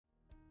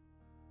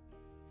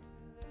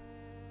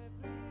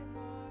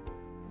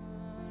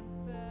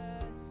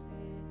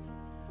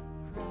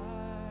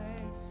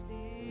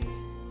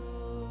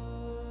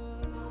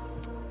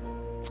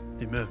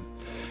Amen.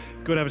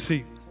 Go and have a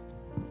seat.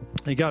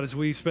 Hey, God, as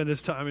we spend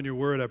this time in your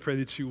word, I pray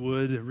that you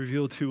would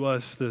reveal to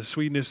us the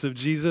sweetness of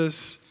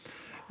Jesus.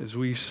 As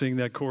we sing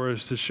that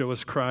chorus to show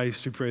us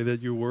Christ, we pray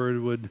that your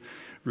word would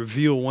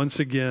reveal once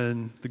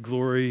again the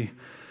glory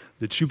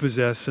that you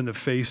possess in the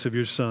face of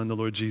your Son, the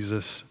Lord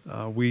Jesus.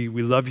 We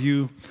love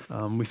you.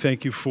 We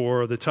thank you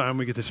for the time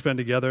we get to spend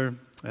together.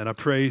 And I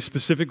pray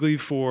specifically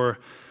for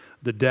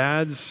the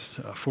dads,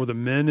 for the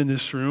men in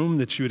this room,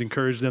 that you would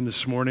encourage them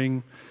this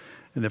morning.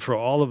 And that for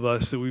all of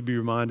us, that we'd be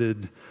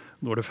reminded,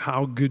 Lord, of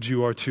how good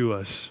you are to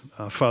us.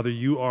 Father,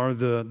 you are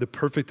the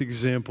perfect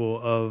example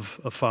of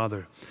a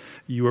father.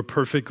 You are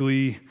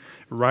perfectly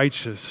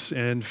righteous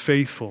and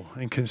faithful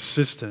and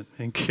consistent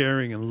and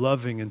caring and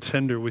loving and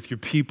tender with your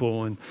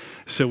people. And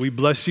so we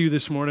bless you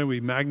this morning. We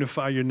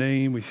magnify your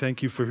name. We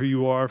thank you for who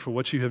you are, for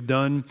what you have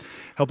done.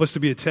 Help us to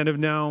be attentive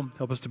now.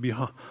 Help us to be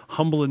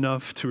humble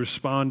enough to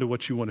respond to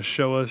what you want to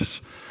show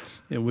us.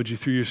 And would you,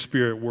 through your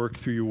Spirit, work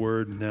through your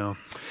word now.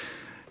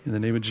 In the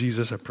name of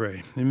Jesus, I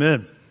pray.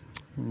 Amen.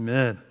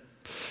 Amen.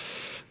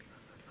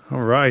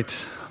 All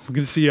right. Good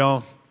to see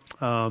y'all.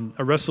 I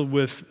wrestled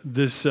with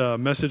this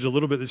message a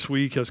little bit this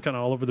week. I was kind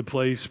of all over the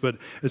place, but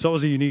it's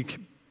always a unique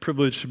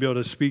privilege to be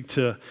able to speak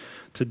to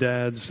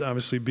dads,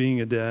 obviously being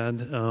a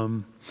dad.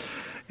 And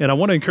I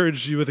want to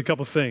encourage you with a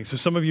couple things. So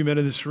some of you men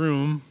in this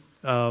room,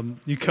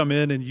 you come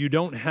in and you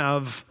don't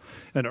have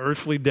an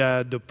earthly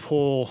dad to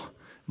pull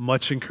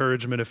much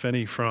encouragement, if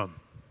any, from.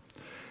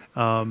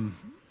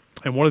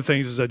 And one of the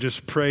things is I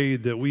just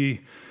prayed that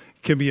we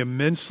can be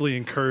immensely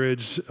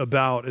encouraged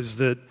about is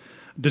that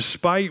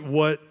despite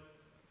what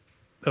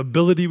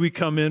ability we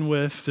come in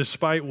with,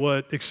 despite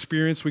what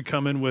experience we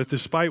come in with,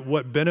 despite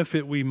what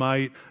benefit we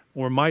might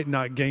or might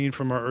not gain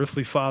from our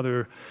earthly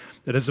father,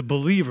 that as a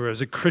believer,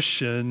 as a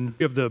Christian,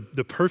 we have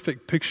the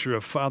perfect picture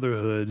of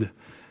fatherhood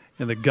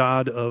in the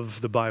God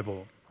of the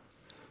Bible.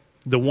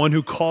 The one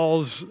who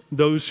calls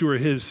those who are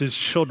his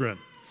children.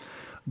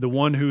 The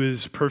one who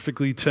is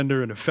perfectly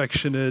tender and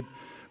affectionate,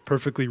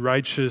 perfectly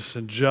righteous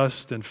and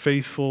just and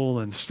faithful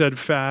and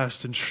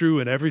steadfast and true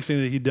in everything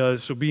that he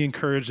does. So be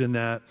encouraged in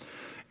that.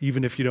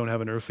 Even if you don't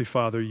have an earthly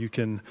father, you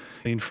can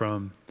gain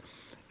from.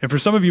 And for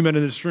some of you men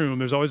in this room,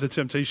 there's always a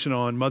temptation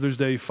on Mother's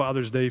Day,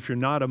 Father's Day, if you're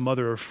not a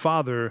mother or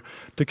father,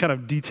 to kind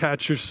of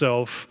detach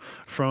yourself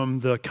from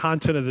the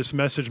content of this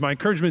message. My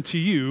encouragement to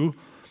you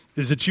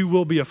is that you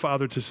will be a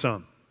father to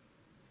some.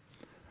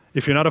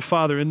 If you're not a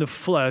father in the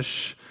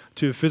flesh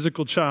to a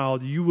physical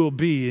child, you will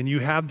be, and you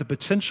have the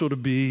potential to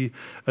be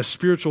a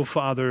spiritual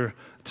father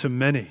to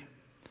many.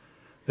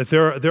 That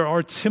there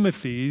are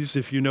Timothys,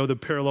 if you know the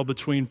parallel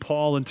between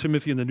Paul and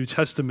Timothy in the New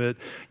Testament,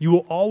 you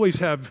will always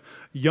have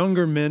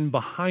younger men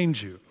behind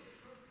you.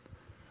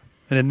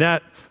 And in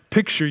that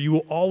picture, you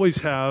will always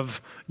have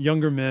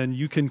younger men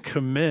you can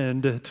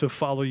commend to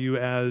follow you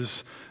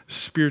as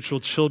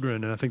spiritual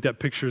children. And I think that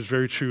picture is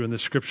very true in the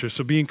scripture.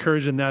 So be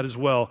encouraged in that as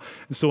well.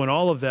 And so in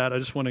all of that, I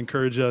just want to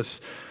encourage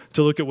us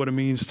to look at what it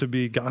means to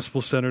be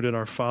gospel-centered in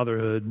our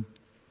fatherhood.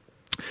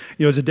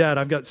 You know, as a dad,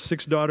 I've got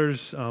 6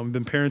 daughters. I've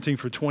been parenting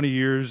for 20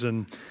 years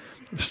and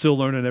still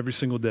learning every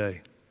single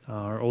day.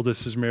 Our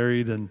oldest is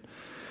married, and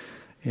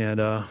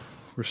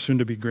we're soon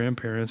to be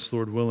grandparents,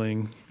 Lord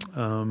willing,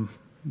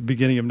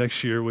 beginning of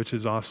next year, which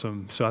is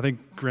awesome. So I think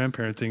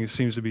grandparenting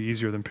seems to be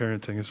easier than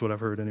parenting, is what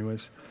I've heard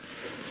anyways.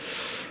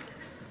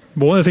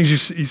 But one of the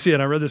things you see,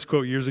 and I read this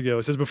quote years ago,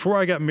 it says, before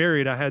I got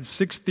married, I had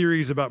 6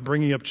 theories about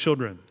bringing up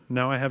children.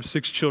 Now I have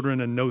 6 children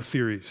and no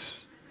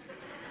theories.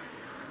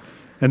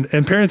 And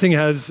parenting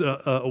has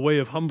a way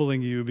of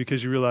humbling you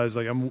because you realize,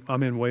 like,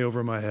 I'm in way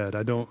over my head.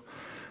 I don't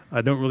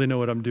really know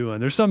what I'm doing.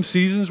 There's some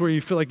seasons where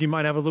you feel like you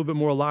might have a little bit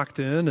more locked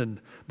in,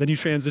 and then you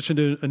transition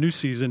to a new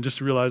season just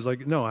to realize,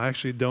 like, no, I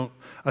actually don't.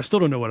 I still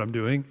don't know what I'm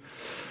doing.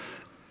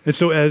 And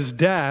so as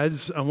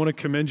dads, I want to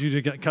commend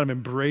you to kind of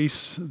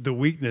embrace the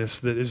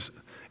weakness that is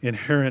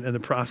inherent in the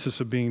process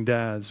of being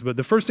dads. But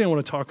the first thing I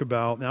want to talk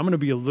about, and I'm going to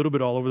be a little bit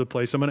all over the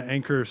place. I'm going to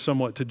anchor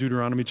somewhat to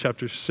Deuteronomy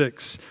chapter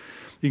 6.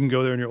 You can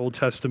go there in your Old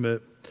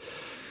Testament.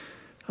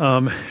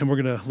 And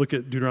we're going to look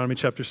at Deuteronomy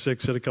chapter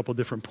 6 at a couple of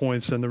different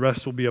points, and the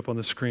rest will be up on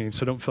the screen.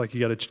 So don't feel like you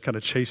got to kind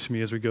of chase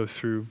me as we go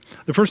through.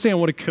 The first thing I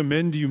want to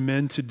commend you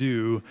men to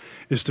do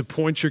is to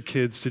point your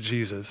kids to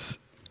Jesus.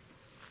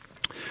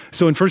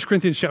 So in 1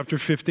 Corinthians chapter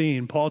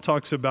 15, Paul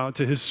talks about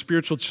to his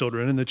spiritual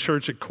children in the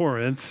church at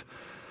Corinth.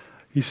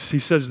 He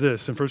says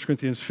this in 1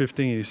 Corinthians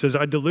 15. He says,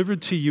 I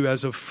delivered to you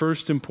as of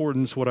first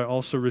importance what I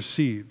also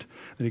received.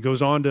 And he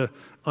goes on to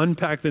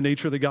unpack the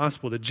nature of the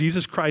gospel, that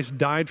Jesus Christ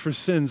died for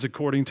sins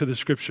according to the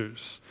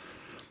scriptures,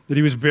 that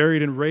he was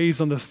buried and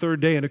raised on the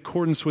 3rd day in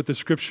accordance with the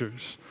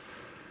scriptures.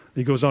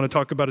 He goes on to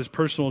talk about his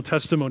personal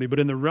testimony, but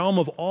in the realm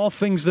of all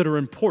things that are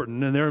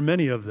important, and there are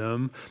many of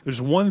them,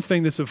 there's one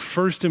thing that's of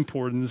first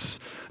importance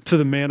to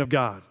the man of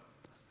God,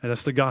 and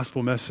that's the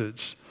gospel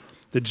message,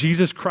 that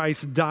Jesus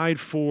Christ died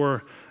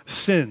for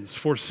sins,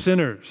 for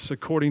sinners,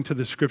 according to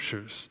the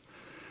scriptures,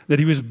 that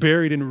he was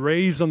buried and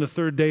raised on the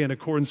 3rd day in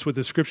accordance with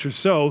the scriptures.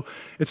 So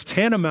it's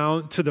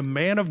tantamount to the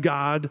man of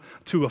God,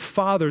 to a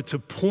father, to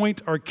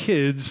point our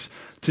kids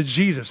to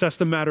Jesus. That's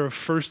the matter of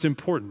first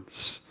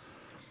importance,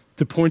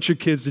 to point your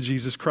kids to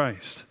Jesus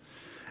Christ.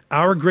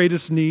 Our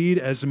greatest need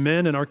as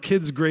men and our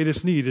kids'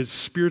 greatest need is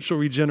spiritual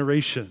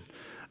regeneration,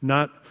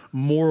 not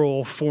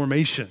moral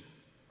formation.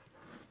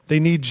 They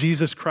need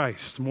Jesus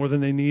Christ more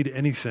than they need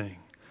anything,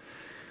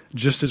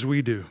 just as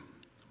we do.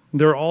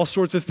 There are all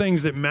sorts of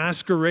things that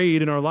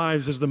masquerade in our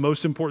lives as the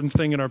most important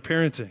thing in our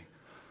parenting.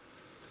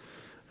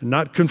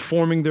 Not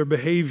conforming their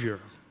behavior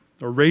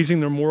or raising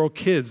their moral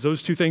kids.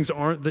 Those two things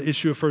aren't the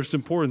issue of first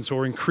importance,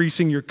 or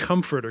increasing your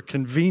comfort or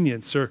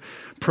convenience or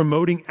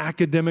promoting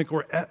academic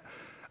or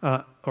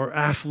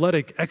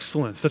athletic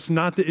excellence. That's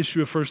not the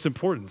issue of first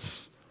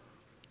importance.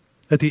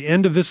 At the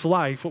end of this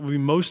life, what will be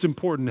most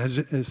important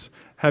is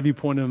have you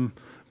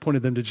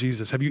pointed them to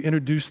Jesus? Have you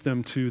introduced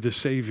them to the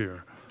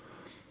Savior?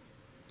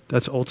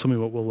 That's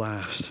ultimately what will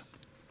last.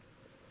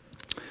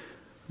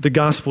 The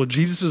gospel,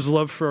 Jesus'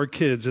 love for our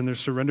kids and their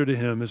surrender to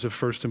him is of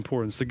first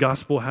importance. The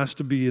gospel has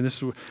to be, and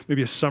this is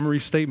maybe a summary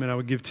statement I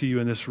would give to you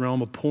in this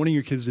realm of pointing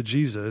your kids to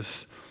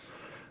Jesus,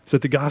 is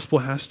that the gospel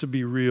has to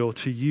be real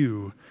to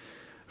you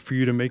for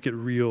you to make it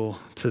real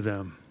to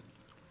them.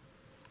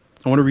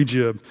 I want to read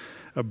you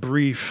a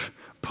brief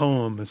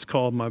poem. It's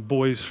called My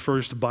Boy's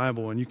First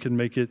Bible, and you can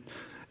make it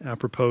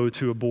apropos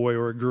to a boy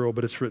or a girl,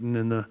 but it's written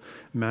in the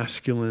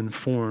masculine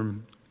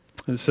form.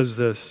 And it says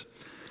this.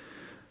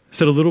 It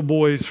said, a little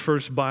boy's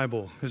first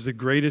Bible is the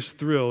greatest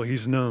thrill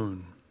he's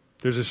known.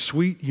 There's a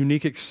sweet,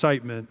 unique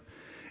excitement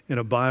in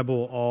a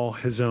Bible all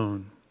his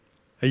own.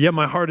 And yet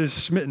my heart is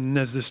smitten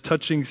as this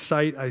touching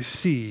sight I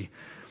see,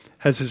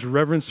 has his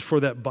reverence for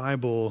that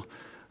Bible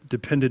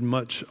depended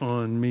much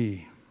on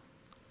me.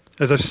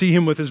 As I see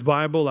him with his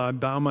Bible, I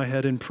bow my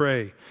head and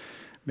pray.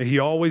 May he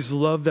always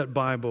love that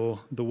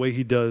Bible the way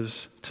he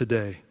does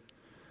today.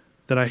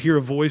 Then I hear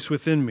a voice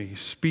within me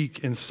speak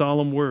in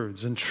solemn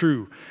words and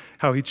true.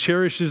 How he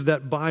cherishes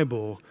that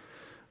Bible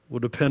will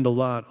depend a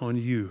lot on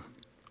you.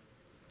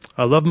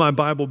 I love my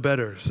Bible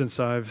better since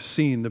I've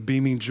seen the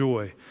beaming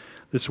joy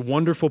this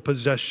wonderful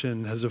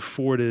possession has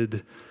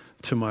afforded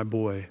to my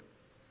boy.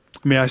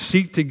 May I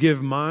seek to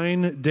give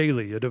mine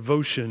daily a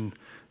devotion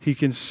he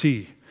can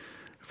see,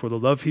 for the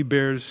love he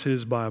bears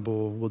his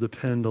Bible will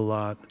depend a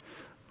lot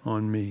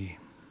on me.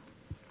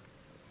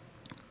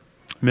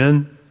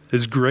 Men,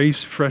 is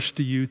grace fresh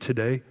to you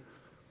today?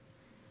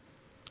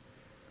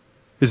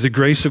 Is the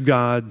grace of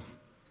God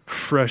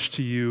fresh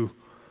to you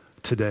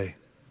today?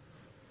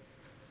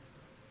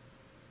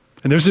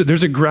 And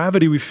there's a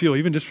gravity we feel,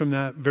 even just from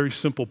that very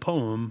simple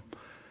poem,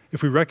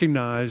 if we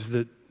recognize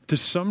that to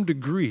some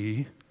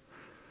degree,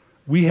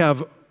 we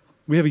have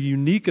a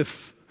unique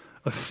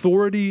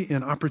authority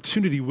and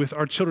opportunity with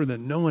our children that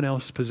no one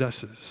else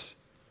possesses.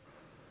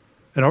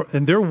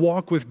 And their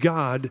walk with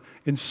God,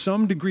 in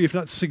some degree, if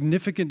not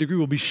significant degree,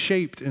 will be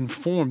shaped and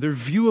formed. Their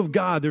view of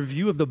God, their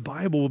view of the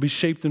Bible will be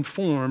shaped and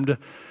formed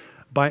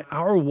by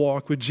our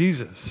walk with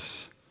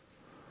Jesus.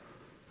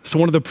 So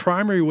one of the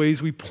primary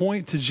ways we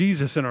point to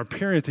Jesus in our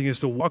parenting is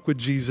to walk with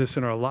Jesus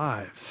in our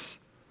lives.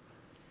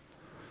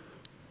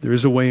 There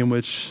is a way in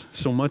which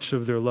so much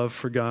of their love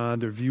for God,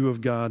 their view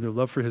of God, their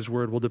love for his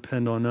word will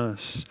depend on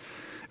us.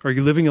 Are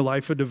you living a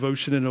life of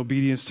devotion and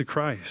obedience to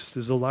Christ?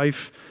 Is the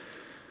life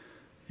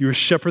you're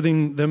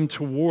shepherding them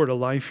toward a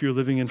life you're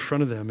living in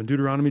front of them? In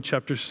Deuteronomy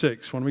chapter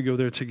 6, why don't we go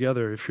there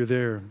together if you're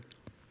there?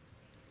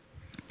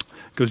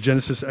 It goes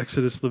Genesis,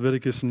 Exodus,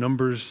 Leviticus,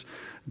 Numbers,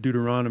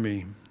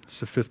 Deuteronomy. It's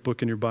the fifth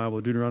book in your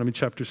Bible, Deuteronomy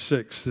chapter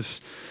 6.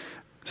 This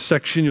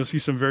section, you'll see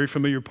some very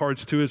familiar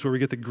parts to it, is where we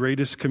get the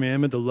greatest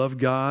commandment, to love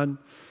God.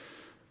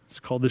 It's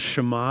called the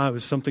Shema. It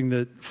was something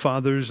that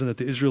fathers and that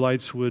the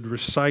Israelites would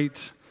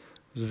recite.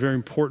 It was a very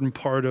important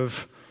part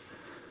of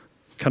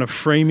kind of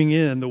framing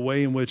in the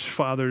way in which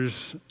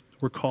fathers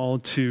were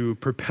called to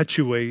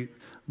perpetuate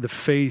the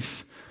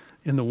faith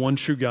in the one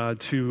true God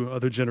to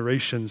other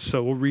generations.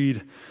 So we'll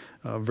read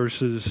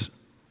verses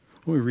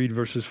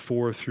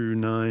 4 through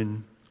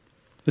 9.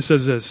 It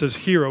says this, it says,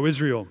 "Hear, O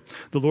Israel,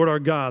 the Lord our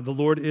God, the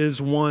Lord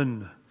is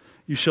one.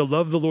 You shall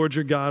love the Lord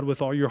your God with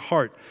all your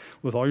heart,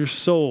 with all your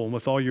soul, and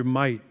with all your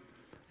might.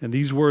 And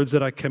these words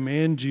that I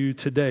command you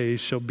today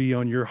shall be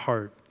on your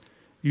heart.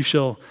 You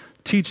shall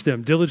teach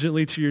them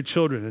diligently to your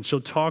children, and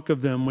shall talk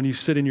of them when you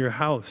sit in your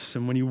house,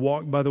 and when you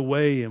walk by the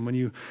way, and when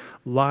you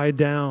lie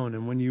down,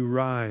 and when you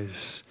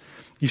rise.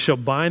 You shall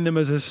bind them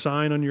as a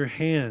sign on your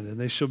hand, and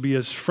they shall be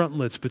as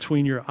frontlets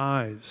between your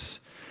eyes.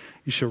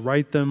 You shall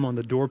write them on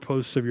the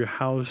doorposts of your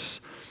house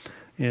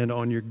and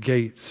on your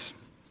gates."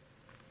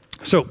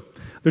 So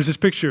there's this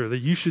picture that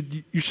you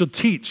should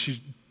teach. You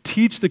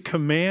teach the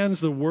commands,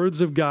 the words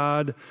of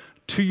God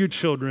to your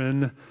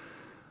children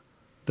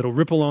that'll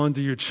ripple on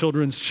to your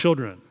children's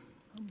children.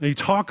 And you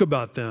talk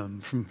about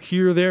them from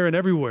here, there, and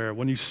everywhere.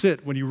 When you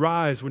sit, when you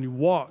rise, when you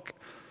walk.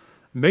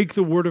 Make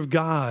the word of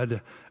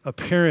God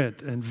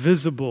apparent and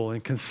visible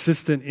and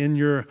consistent in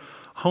your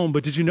home.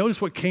 But did you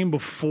notice what came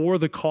before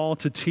the call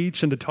to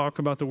teach and to talk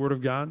about the word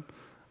of God?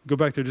 Go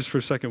back there just for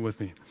a second with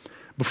me.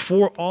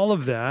 Before all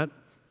of that,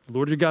 the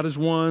Lord your God is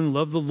one,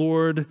 love the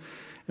Lord.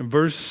 In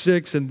verse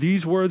 6, "And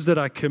these words that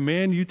I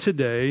command you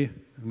today,"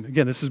 And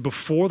again, this is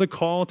before the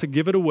call to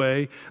give it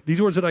away.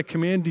 These words that I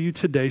command to you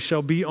today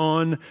shall be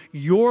on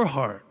your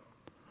heart.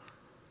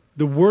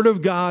 The word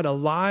of God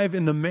alive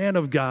in the man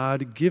of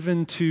God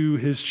given to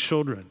his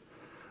children.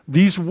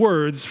 These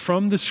words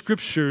from the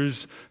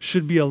scriptures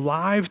should be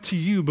alive to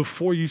you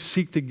before you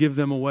seek to give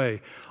them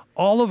away.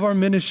 All of our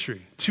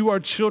ministry to our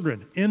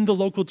children in the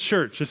local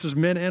church, this is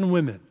men and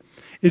women,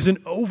 is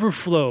an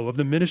overflow of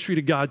the ministry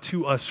to God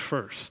to us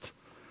first.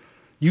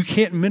 You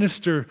can't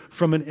minister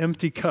from an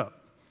empty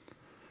cup.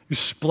 You're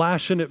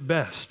splashing at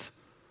best.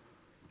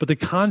 But the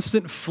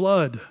constant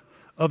flood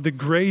of the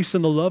grace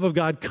and the love of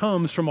God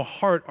comes from a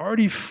heart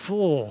already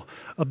full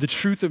of the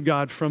truth of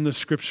God from the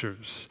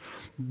scriptures.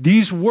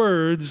 These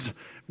words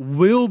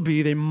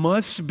they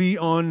must be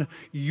on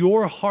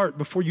your heart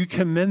before you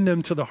commend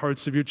them to the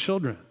hearts of your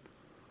children.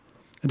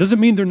 It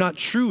doesn't mean they're not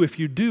true if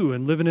you do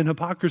and living in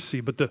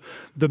hypocrisy, but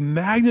the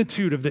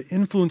magnitude of the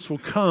influence will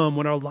come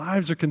when our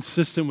lives are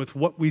consistent with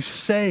what we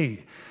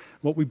say,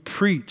 what we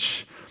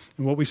preach,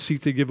 and what we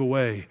seek to give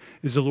away.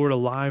 Is the Lord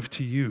alive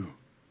to you?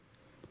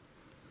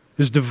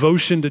 Is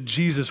devotion to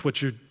Jesus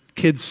what your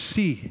kids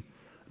see?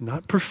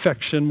 Not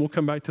perfection, we'll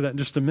come back to that in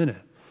just a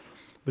minute.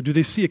 But do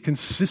they see a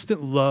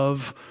consistent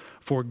love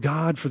for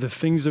God, for the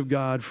things of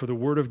God, for the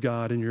Word of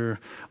God in your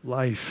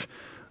life?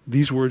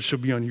 These words shall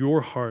be on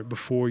your heart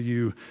before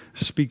you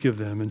speak of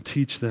them and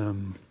teach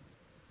them.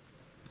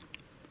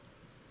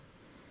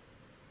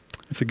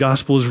 If the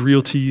gospel is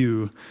real to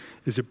you,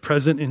 is it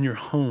present in your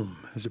home?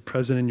 Is it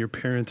present in your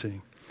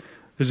parenting?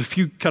 There's a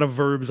few kind of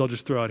verbs I'll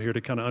just throw out here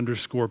to kind of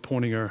underscore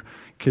pointing our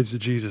kids to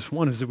Jesus.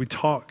 One is that we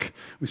talk.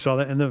 We saw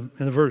that in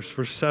the verse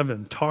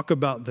 7. Talk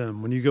about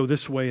them when you go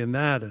this way and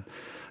that. And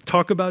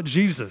talk about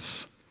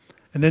Jesus.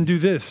 And then do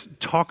this.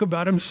 Talk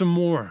about him some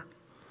more.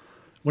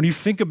 When you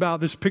think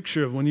about this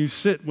picture of when you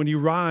sit, when you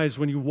rise,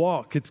 when you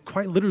walk, it's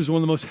quite literally one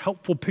of the most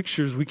helpful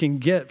pictures we can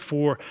get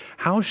for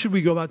how should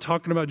we go about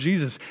talking about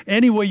Jesus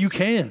any way you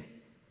can.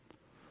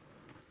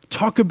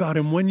 Talk about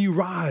him when you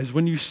rise,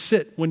 when you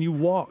sit, when you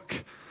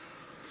walk.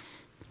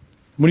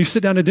 When you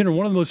sit down to dinner,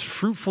 one of the most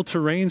fruitful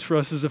terrains for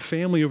us as a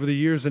family over the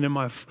years and in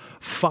my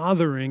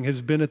fathering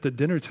has been at the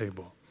dinner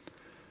table.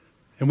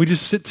 And we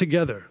just sit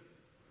together.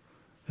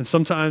 And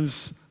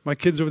sometimes my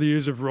kids over the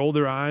years have rolled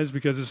their eyes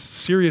because it's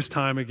serious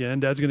time again.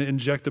 Dad's going to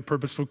inject a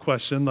purposeful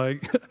question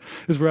like,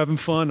 as we're having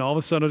fun, all of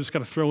a sudden I'll just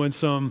kind of throw in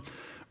some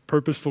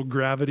purposeful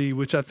gravity,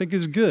 which I think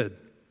is good.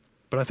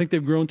 But I think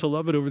they've grown to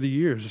love it over the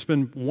years. It's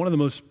been one of the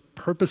most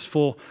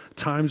purposeful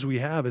times we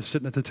have is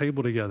sitting at the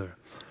table together.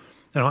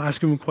 And I'll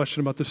ask them a question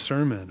about the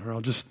sermon, or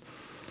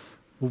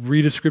we'll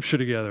read a scripture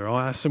together. I'll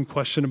ask them a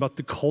question about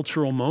the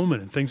cultural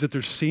moment and things that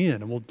they're seeing,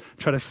 and we'll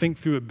try to think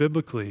through it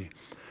biblically.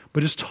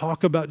 But just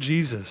talk about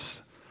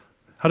Jesus.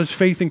 How does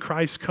faith in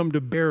Christ come to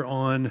bear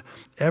on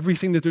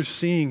everything that they're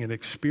seeing and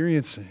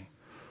experiencing?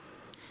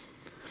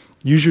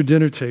 Use your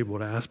dinner table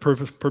to ask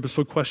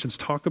purposeful questions.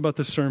 Talk about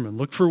the sermon.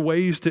 Look for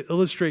ways to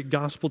illustrate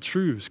gospel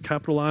truths.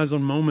 Capitalize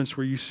on moments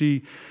where you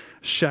see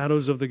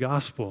shadows of the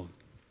gospel.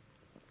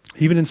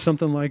 Even in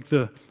something like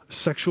the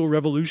sexual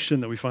revolution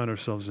that we find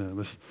ourselves in,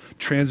 this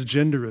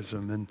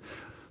transgenderism and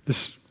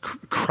this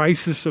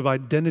crisis of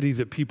identity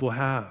that people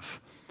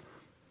have,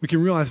 we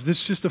can realize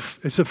this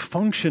it's a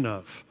function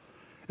of,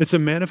 it's a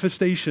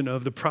manifestation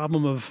of the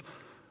problem of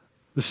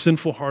the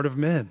sinful heart of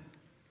men.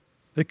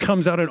 It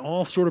comes out in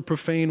all sort of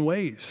profane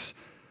ways.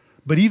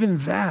 But even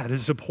that,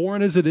 as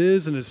abhorrent as it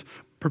is and as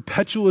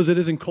perpetual as it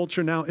is in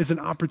culture now, is an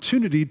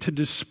opportunity to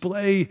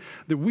display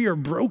that we are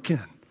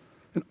broken.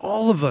 And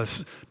all of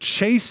us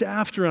chase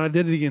after an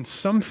identity in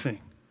something.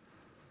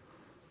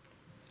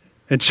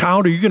 And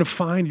child, are you going to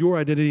find your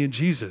identity in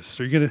Jesus?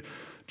 Are you going to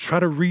try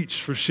to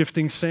reach for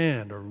shifting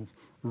sand or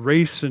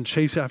race and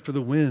chase after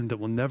the wind that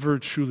will never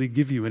truly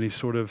give you any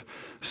sort of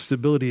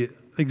stability?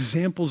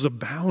 Examples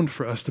abound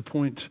for us to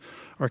point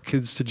our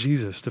kids to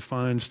Jesus, to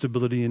find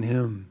stability in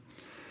him.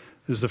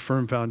 It is a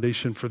firm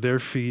foundation for their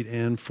feet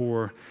and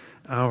for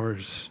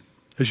ours.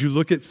 As you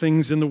look at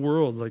things in the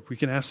world, like we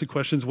can ask the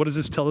questions, what does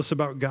this tell us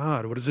about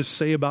God? What does this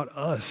say about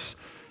us?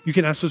 You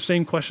can ask those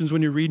same questions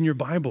when you're reading your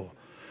Bible.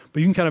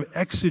 But you can kind of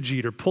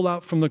exegete or pull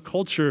out from the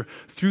culture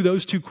through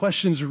those two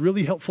questions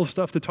really helpful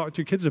stuff to talk to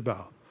your kids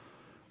about.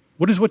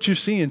 What does what you're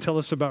seeing tell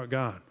us about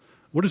God?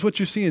 What does what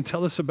you're seeing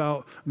tell us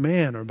about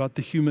man or about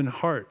the human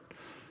heart?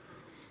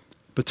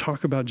 But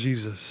talk about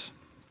Jesus.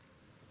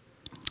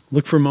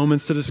 Look for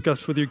moments to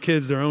discuss with your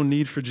kids their own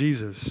need for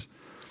Jesus.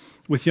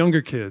 With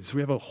younger kids,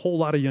 we have a whole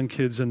lot of young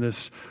kids in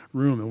this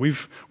room, and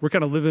we're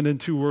kind of living in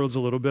two worlds a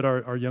little bit.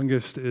 Our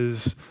youngest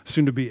is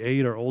soon to be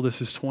 8, our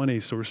oldest is 20,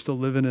 so we're still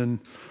living in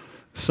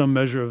some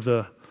measure of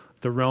the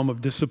realm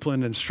of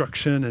discipline,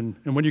 instruction,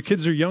 and when your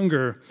kids are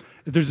younger,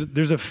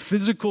 there's a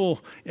physical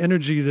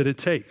energy that it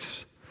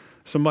takes.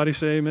 Somebody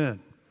say amen.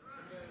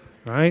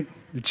 Right?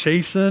 You're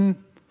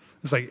chasing.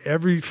 It's like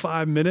every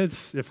 5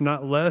 minutes, if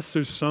not less,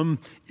 there's some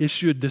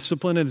issue of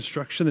discipline and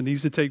instruction that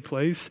needs to take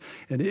place,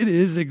 and it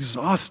is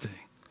exhausting.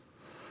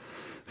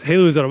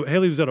 Haley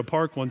was at a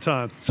park one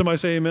time. Somebody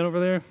say amen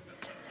over there?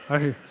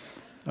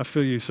 I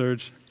feel you,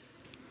 Serge.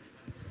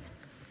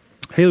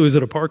 Haley was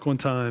at a park one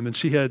time, and I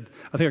think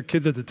our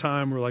kids at the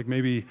time were like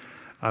maybe,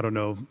 I don't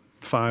know,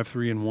 5,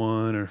 3, and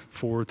 1, or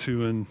 4,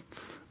 2, and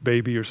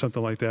baby, or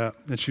something like that.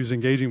 And she was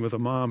engaging with a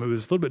mom who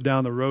was a little bit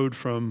down the road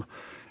from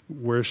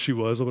where she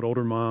was, a little bit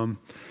older mom.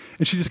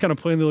 And she just kind of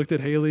plainly looked at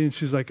Haley, and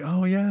she's like,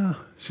 oh, yeah.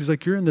 She's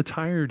like, you're in the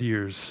tired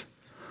years.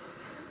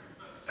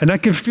 And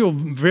that can feel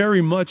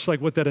very much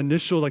like what that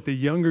initial, like the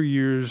younger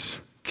years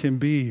can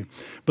be.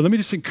 But let me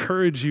just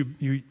encourage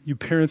you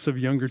parents of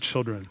younger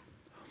children.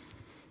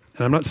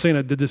 And I'm not saying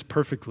I did this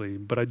perfectly,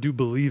 but I do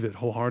believe it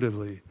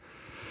wholeheartedly,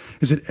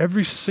 is that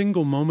every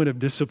single moment of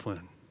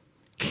discipline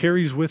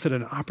carries with it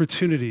an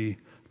opportunity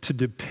to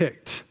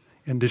depict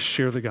and to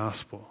share the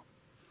gospel.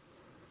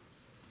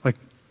 Like,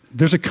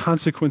 there's a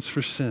consequence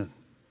for sin.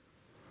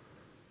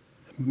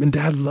 And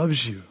Dad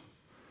loves you.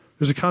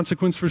 There's a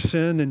consequence for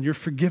sin, and you're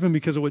forgiven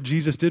because of what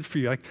Jesus did for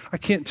you. I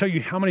can't tell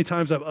you how many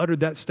times I've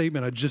uttered that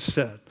statement I just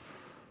said.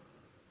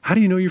 How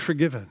do you know you're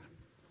forgiven?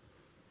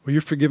 Well,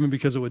 you're forgiven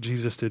because of what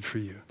Jesus did for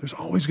you. There's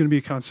always going to be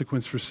a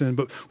consequence for sin,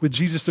 but with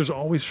Jesus, there's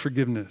always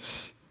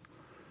forgiveness.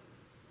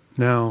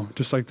 Now,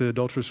 just like the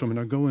adulterous woman,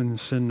 now go and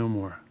sin no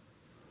more.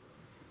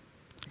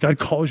 God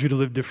calls you to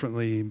live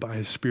differently by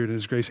his Spirit and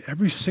his grace.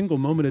 Every single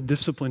moment of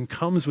discipline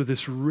comes with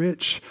this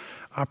rich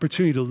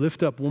opportunity to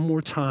lift up one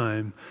more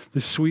time the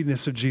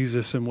sweetness of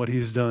Jesus and what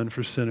he's done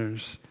for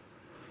sinners.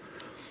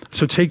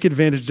 So take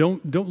advantage.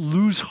 Don't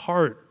lose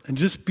heart, and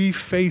just be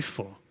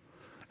faithful.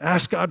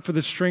 Ask God for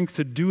the strength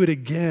to do it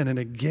again and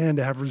again,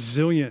 to have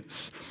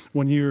resilience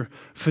when you're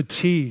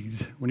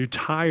fatigued, when you're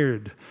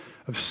tired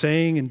of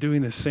saying and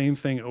doing the same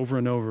thing over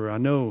and over. I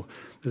know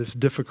that it's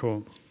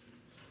difficult.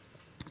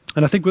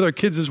 And I think with our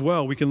kids as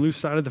well, we can lose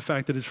sight of the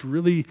fact that it's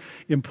really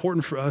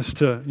important for us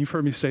to, you've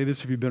heard me say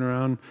this if you've been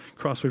around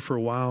Crossway for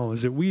a while,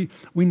 is that we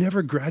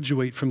never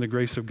graduate from the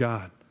grace of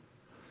God.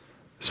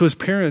 So as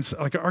parents,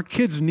 like, our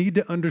kids need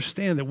to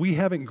understand that we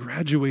haven't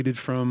graduated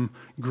from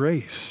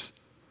grace.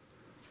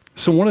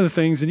 So one of the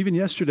things, and even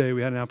yesterday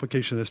we had an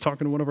application of this,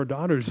 talking to one of our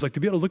daughters, like, to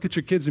be able to look at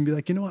your kids and be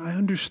like, you know what, I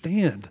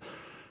understand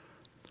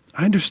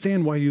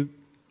why you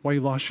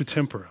lost your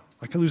temper.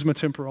 Like, I lose my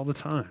temper all the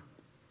time.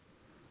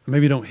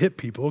 Maybe don't hit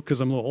people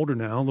because I'm a little older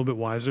now, a little bit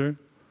wiser.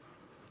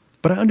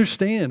 But I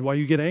understand why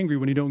you get angry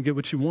when you don't get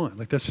what you want.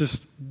 Like, that's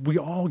just, we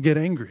all get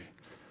angry.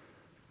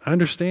 I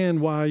understand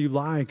why you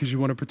lie because you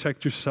want to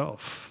protect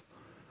yourself.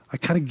 I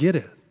kind of get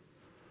it.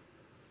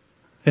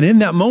 And in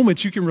that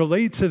moment, you can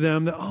relate to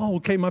them that, oh,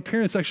 okay, my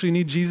parents actually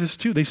need Jesus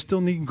too. They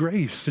still need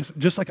grace,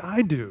 just like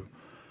I do.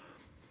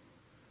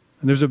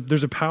 And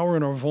there's a power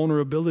in our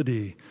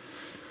vulnerability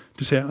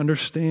to say, I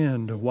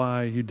understand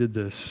why you did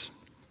this.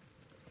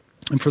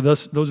 And for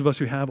those of us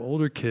who have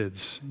older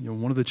kids,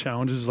 one of the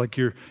challenges is like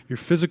your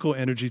physical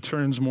energy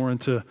turns more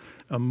into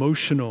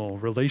emotional,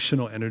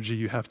 relational energy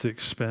you have to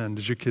expend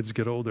as your kids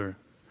get older.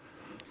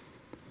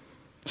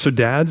 So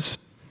dads,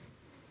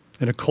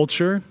 in a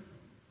culture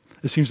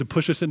that seems to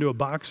push us into a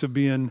box of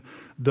being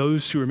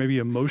those who are maybe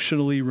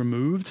emotionally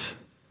removed,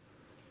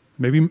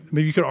 maybe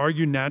you could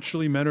argue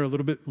naturally men are a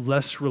little bit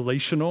less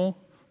relational.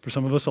 For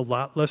some of us, a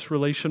lot less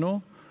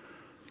relational.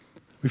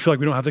 We feel like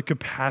we don't have the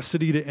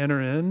capacity to enter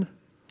in.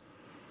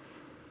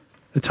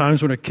 The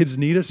times when our kids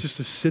need us just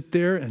to sit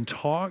there and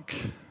talk,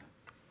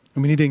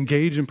 and we need to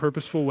engage in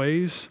purposeful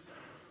ways.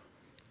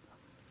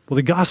 Well,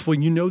 the gospel,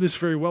 you know this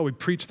very well. We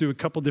preached through a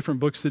couple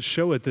different books that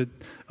show it, that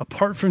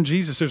apart from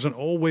Jesus, there's an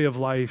old way of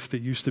life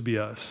that used to be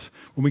us.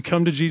 When we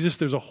come to Jesus,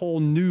 there's a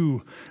whole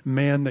new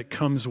man that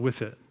comes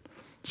with it.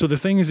 So the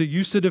things that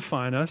used to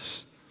define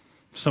us,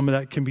 some of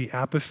that can be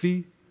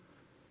apathy,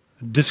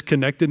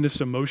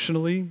 disconnectedness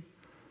emotionally.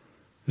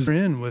 Is there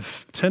in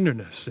with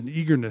tenderness and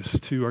eagerness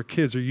to our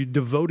kids? Are you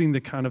devoting the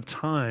kind of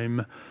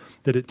time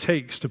that it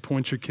takes to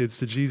point your kids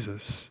to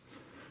Jesus?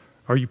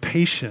 Are you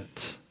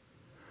patient,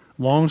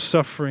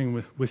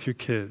 long-suffering with your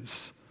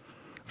kids?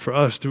 For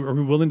us, are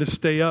we willing to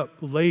stay up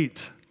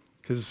late?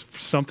 Because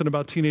something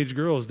about teenage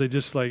girls, they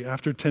just like,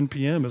 after 10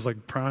 p.m. is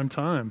like prime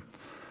time.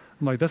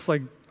 I'm like, that's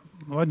like,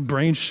 my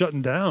brain's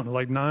shutting down at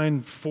like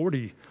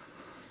 9:40.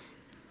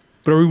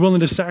 But are we willing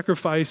to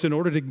sacrifice in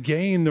order to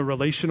gain the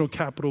relational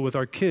capital with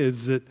our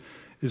kids that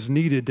is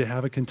needed to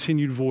have a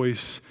continued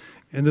voice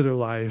into their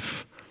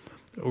life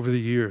over the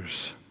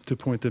years to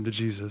point them to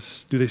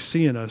Jesus? Do they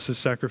see in us a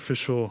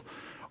sacrificial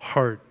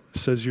heart that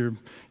says you're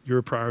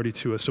a priority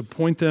to us? So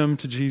point them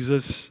to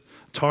Jesus.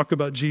 Talk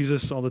about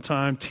Jesus all the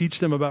time. Teach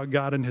them about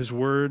God and his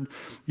word.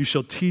 You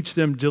shall teach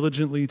them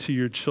diligently to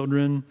your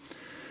children.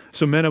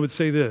 So men, I would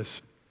say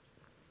this.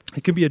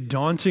 It can be a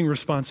daunting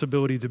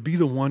responsibility to be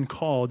the one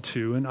called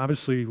to, and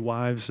obviously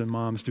wives and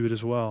moms do it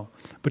as well,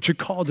 but you're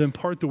called to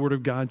impart the word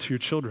of God to your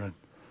children.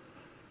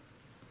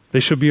 They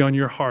shall be on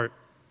your heart,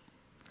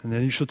 and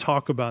then you shall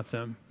talk about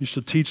them. You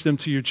shall teach them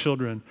to your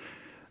children,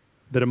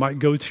 that it might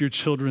go to your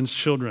children's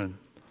children.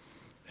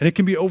 And it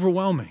can be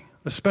overwhelming,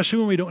 especially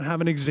when we don't have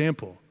an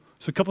example.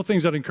 So a couple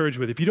things I'd encourage you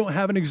with. If you don't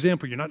have an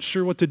example, you're not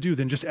sure what to do,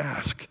 then just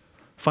ask.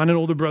 Find an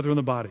older brother in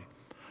the body,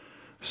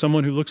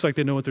 someone who looks like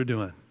they know what they're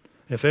doing.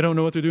 If they don't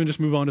know what they're doing, just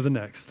move on to the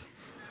next.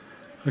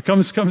 Or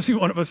come see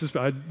one of us,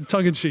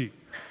 tongue in cheek.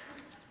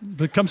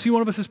 But come see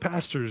one of us as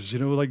pastors.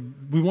 Like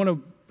we want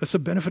to, that's the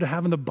benefit of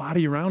having the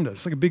body around us.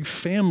 It's like a big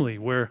family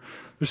where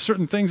there's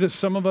certain things that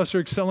some of us are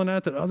excelling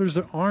at that others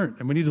aren't.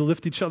 And we need to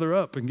lift each other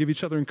up and give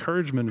each other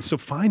encouragement. And so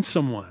find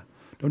someone.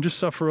 Don't just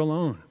suffer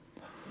alone.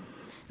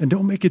 And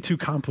don't make it too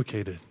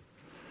complicated.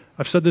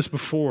 I've said this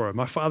before.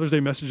 My Father's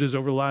Day messages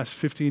over the last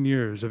 15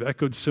 years have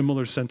echoed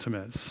similar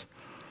sentiments.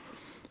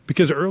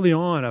 Because early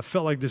on, I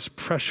felt like this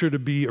pressure to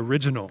be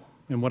original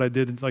in what I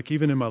did, like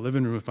even in my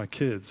living room with my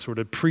kids, sort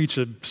of preach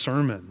a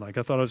sermon. Like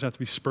I thought I was going to have to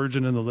be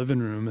Spurgeon in the living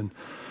room and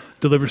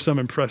deliver some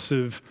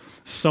impressive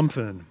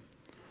something.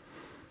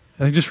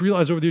 And I just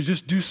realized over there,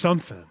 just do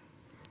something.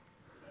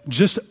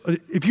 Just,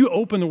 if you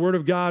open the Word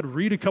of God,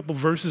 read a couple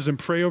verses and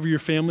pray over your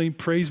family,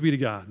 praise be to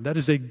God. That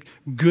is a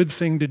good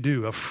thing to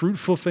do, a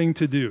fruitful thing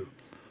to do.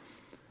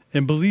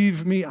 And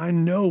believe me, I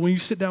know when you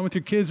sit down with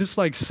your kids, it's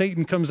like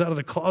Satan comes out of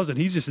the closet.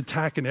 He's just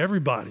attacking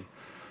everybody.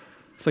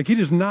 It's like he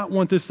does not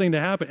want this thing to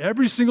happen.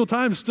 Every single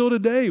time, still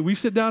today, we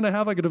sit down to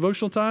have like a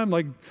devotional time,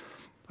 like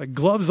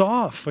gloves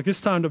off, like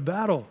it's time to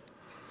battle.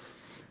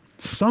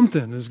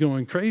 Something is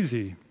going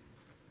crazy.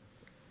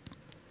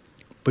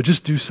 But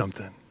just do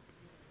something.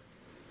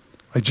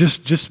 Like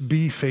just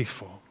be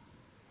faithful.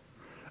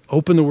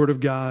 Open the Word of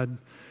God.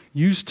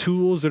 Use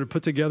tools that are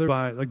put together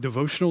by like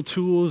devotional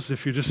tools.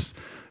 If you're just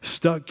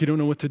stuck, you don't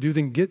know what to do,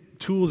 then get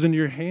tools into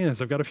your hands.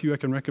 I've got a few I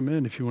can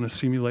recommend if you want to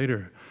see me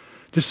later.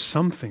 Just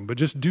something, but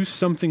just do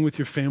something with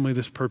your family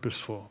that's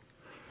purposeful.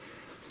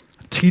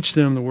 Teach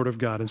them the Word of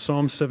God. In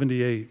Psalm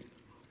 78,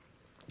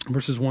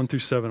 verses 1 through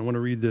 7, I want to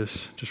read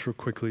this just real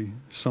quickly.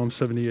 Psalm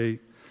 78,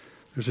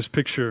 there's this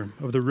picture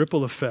of the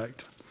ripple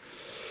effect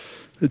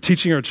that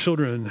teaching our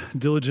children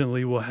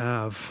diligently will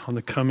have on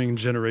the coming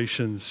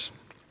generations.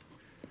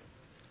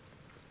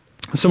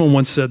 Someone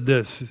once said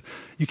this: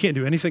 you can't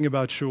do anything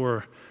about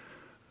your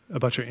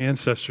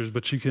ancestors,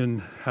 but you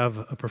can have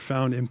a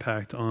profound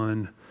impact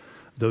on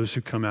those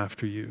who come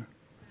after you.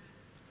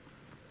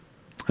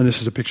 And this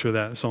is a picture of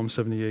that, Psalm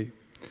 78.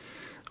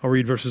 I'll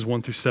read verses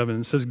 1 through 7.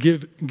 It says,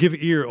 Give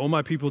ear, O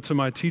my people, to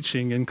my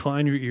teaching.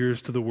 Incline your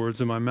ears to the words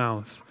of my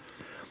mouth.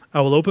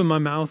 I will open my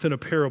mouth in a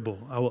parable.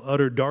 I will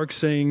utter dark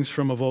sayings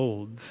from of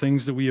old,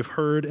 things that we have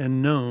heard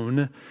and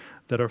known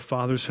that our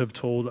fathers have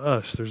told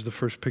us. There's the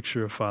first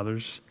picture of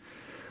fathers.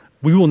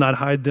 We will not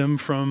hide them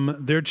from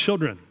their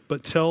children,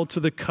 but tell to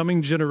the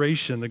coming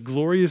generation the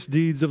glorious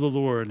deeds of the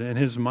Lord and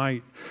his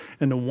might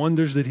and the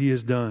wonders that he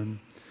has done.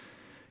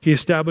 He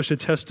established a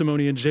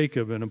testimony in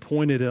Jacob and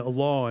appointed a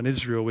law in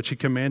Israel, which he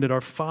commanded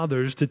our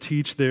fathers to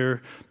teach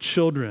their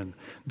children,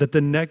 that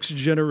the next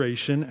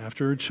generation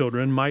after her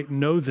children might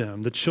know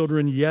them, the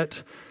children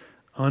yet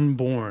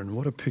unborn.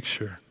 What a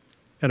picture.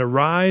 And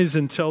arise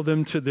and tell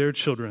them to their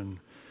children,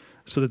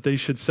 so that they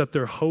should set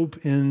their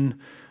hope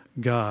in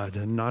God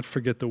and not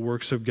forget the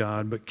works of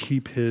God, but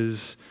keep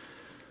his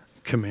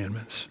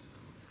commandments.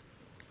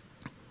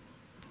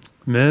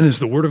 Men, is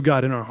the Word of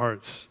God in our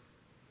hearts?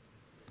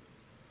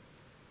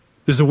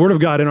 Is the Word of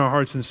God in our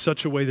hearts in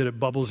such a way that it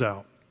bubbles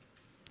out,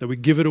 that we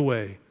give it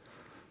away,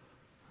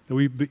 that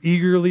we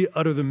eagerly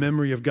utter the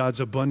memory of God's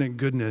abundant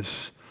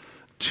goodness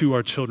to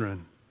our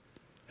children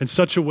in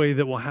such a way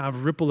that will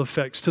have ripple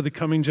effects to the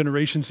coming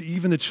generations,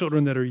 even the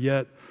children that are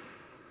yet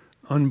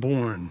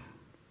unborn?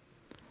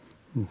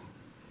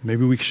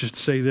 Maybe we should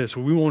say this: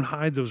 well, we won't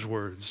hide those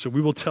words, so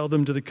we will tell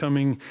them to the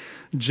coming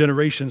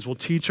generations. We'll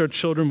teach our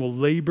children, we'll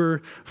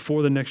labor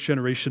for the next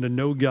generation to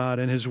know God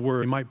and his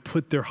word. They might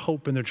put their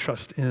hope and their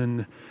trust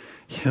in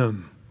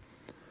him.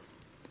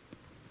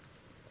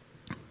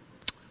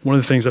 One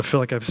of the things I feel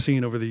like I've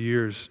seen over the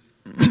years,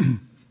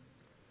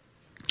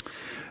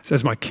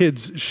 as my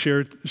kids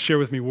share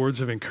with me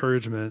words of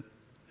encouragement,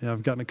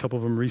 I've gotten a couple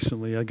of them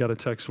recently. I got a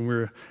text when we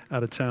were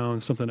out of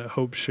town, something that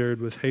Hope shared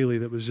with Haley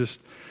that was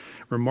just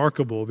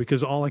remarkable,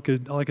 because all I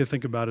could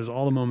think about is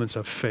all the moments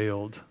I've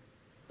failed.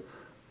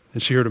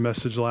 And she heard a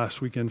message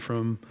last weekend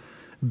from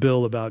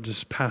Bill about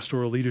just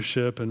pastoral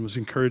leadership and was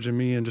encouraging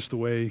me and just the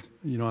way,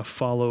 I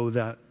follow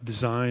that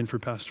design for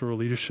pastoral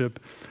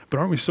leadership. But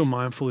aren't we so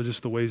mindful of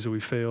just the ways that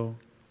we fail?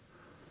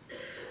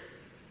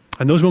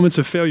 And those moments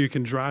of failure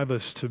can drive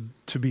us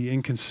to be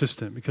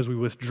inconsistent because we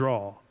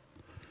withdraw.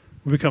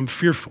 We become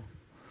fearful.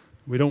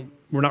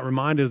 We're not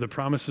reminded of the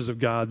promises of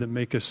God that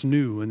make us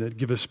new and that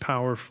give us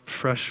power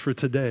fresh for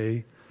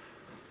today.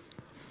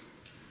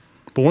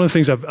 But one of the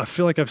things I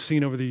feel like I've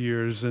seen over the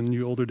years, and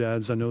you older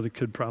dads, I know that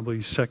could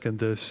probably second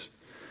this,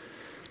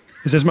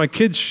 is as my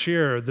kids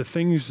share the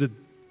things that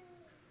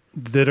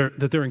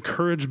they're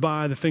encouraged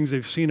by, the things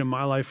they've seen in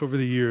my life over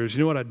the years,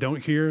 you know what I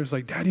don't hear? It's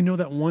like, Dad,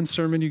 that one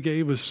sermon you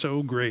gave was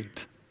so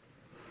great.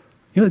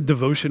 The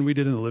devotion we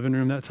did in the living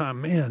room that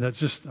time, man,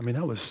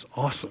 that was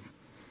awesome.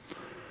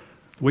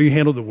 The way you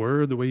handled the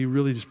word, the way you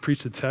really just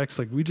preached the text,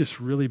 we just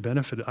really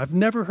benefited. I've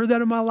never heard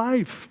that in my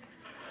life.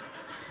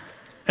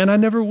 And I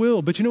never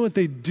will. But you know what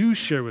they do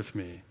share with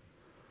me?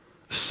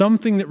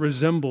 Something that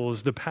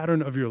resembles the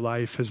pattern of your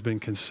life has been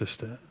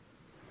consistent.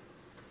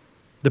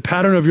 The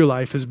pattern of your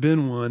life has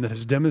been one that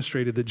has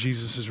demonstrated that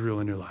Jesus is real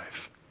in your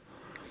life.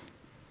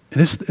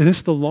 And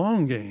it's the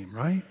long game,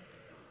 right?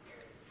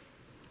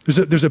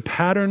 There's a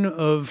pattern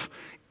of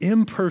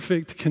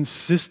imperfect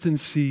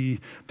consistency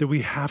that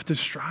we have to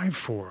strive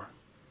for.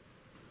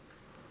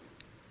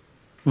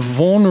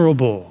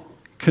 Vulnerable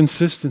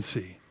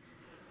consistency.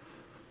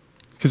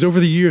 Because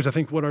over the years, I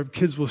think what our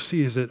kids will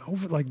see is that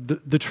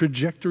the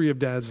trajectory of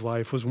Dad's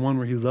life was one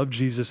where he loved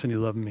Jesus and he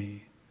loved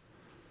me.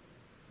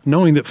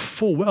 Knowing that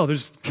full well,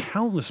 there's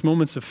countless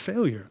moments of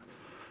failure.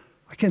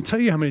 I can't tell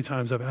you how many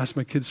times I've asked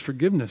my kids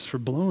forgiveness for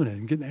blowing it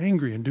and getting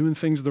angry and doing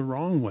things the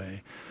wrong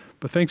way.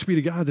 But thanks be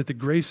to God that the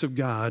grace of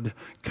God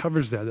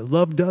covers that. That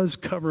love does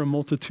cover a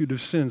multitude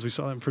of sins. We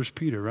saw that in 1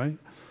 Peter, right?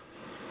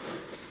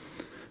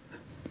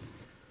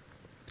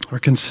 Our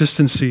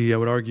consistency, I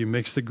would argue,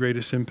 makes the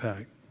greatest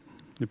impact.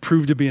 It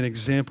proved to be an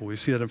example. We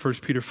see that in 1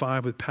 Peter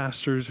 5 with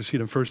pastors. We see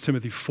it in 1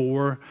 Timothy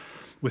 4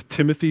 with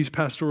Timothy's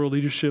pastoral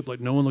leadership. Like,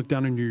 no one looked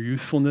down on your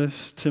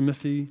youthfulness,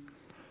 Timothy.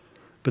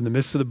 But in the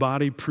midst of the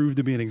body, proved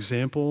to be an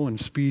example in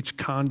speech,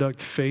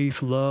 conduct,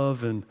 faith,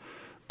 love, and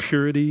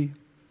purity.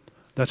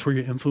 That's where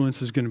your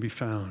influence is going to be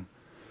found.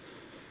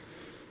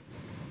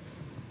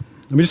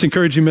 Let me just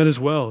encourage you men as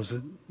well. Is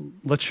that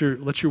let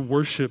your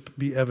worship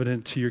be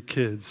evident to your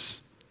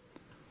kids.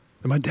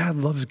 That my dad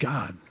loves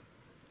God.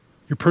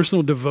 Your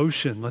personal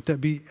devotion, let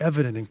that be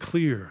evident and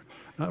clear.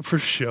 Not for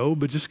show,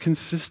 but just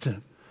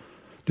consistent.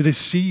 Do they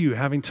see you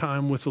having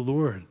time with the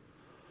Lord?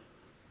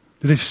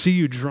 Do they see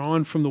you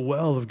drawn from the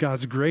well of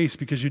God's grace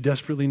because you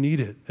desperately need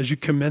it, as you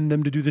commend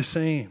them to do the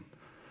same?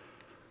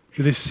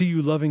 Do they see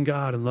you loving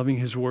God and loving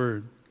His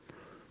Word?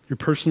 Your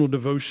personal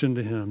devotion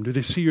to Him? Do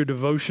they see your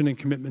devotion and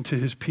commitment to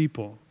His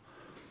people?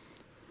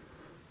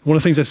 One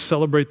of the things I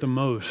celebrate the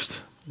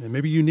most, and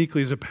maybe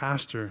uniquely as a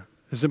pastor,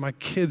 is that my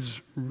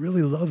kids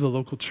really love the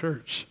local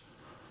church.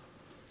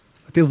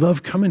 Like, they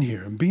love coming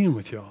here and being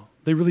with y'all.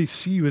 They really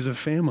see you as a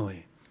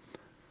family.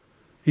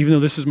 Even though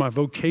this is my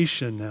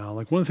vocation now,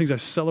 like, one of the things I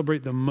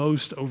celebrate the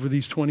most over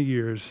these 20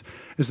 years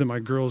is that my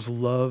girls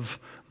love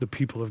the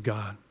people of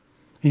God.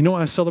 And you know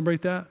why I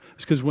celebrate that?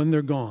 It's because when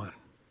they're gone,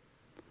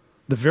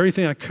 the very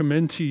thing I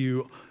commend to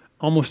you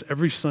almost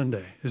every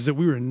Sunday is that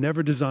we were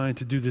never designed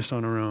to do this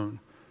on our own.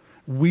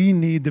 We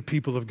need the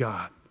people of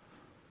God.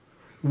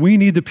 We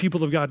need the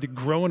people of God to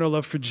grow in our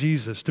love for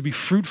Jesus, to be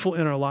fruitful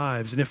in our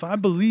lives. And if I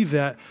believe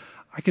that,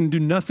 I can do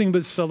nothing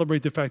but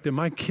celebrate the fact that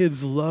my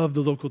kids love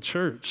the local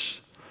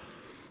church.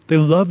 They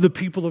love the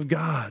people of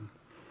God.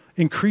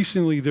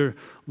 Increasingly, they're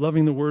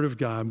loving the Word of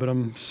God, but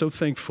I'm so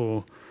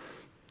thankful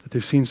that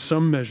they've seen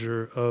some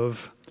measure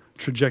of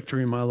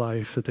trajectory in my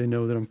life, that they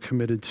know that I'm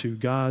committed to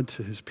God,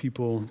 to His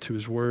people, to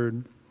His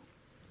Word.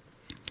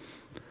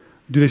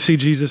 Do they see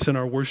Jesus in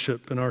our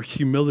worship, in our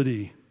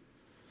humility?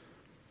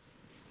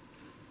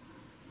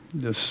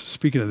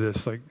 Speaking of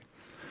this, like,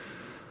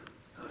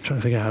 I'm trying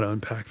to think of how to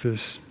unpack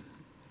this.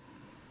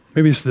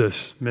 Maybe it's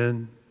this,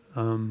 men.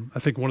 I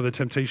think one of the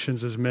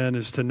temptations as men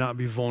is to not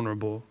be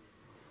vulnerable,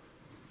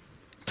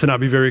 to not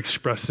be very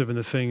expressive in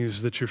the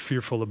things that you're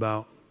fearful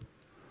about.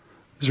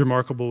 It was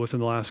remarkable within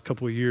the last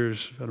couple of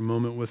years. I had a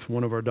moment with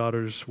one of our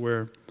daughters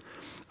where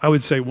I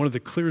would say one of the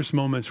clearest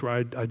moments where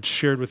I'd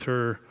shared with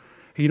her,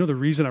 hey, you know the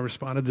reason I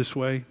responded this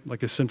way,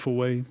 like a sinful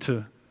way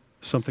to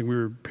something we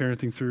were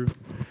parenting through?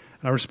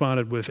 And I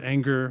responded with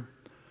anger.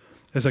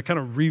 As I kind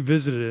of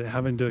revisited it,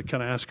 having to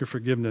kind of ask her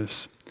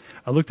forgiveness,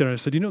 I looked at her and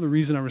I said, you know the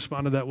reason I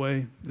responded that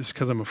way? It's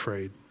because I'm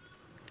afraid.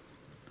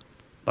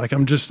 Like,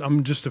 I'm just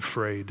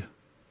afraid.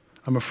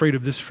 I'm afraid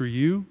of this for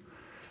you.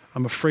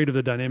 I'm afraid of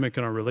the dynamic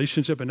in our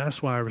relationship, and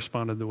that's why I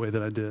responded the way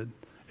that I did.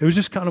 It was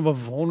just kind of a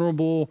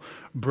vulnerable,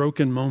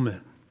 broken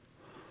moment.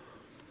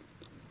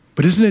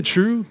 But isn't it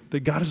true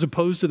that God is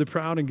opposed to the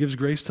proud and gives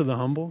grace to the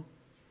humble?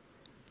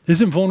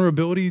 Isn't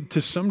vulnerability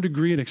to some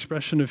degree an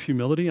expression of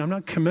humility? I'm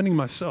not commending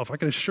myself. I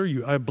can assure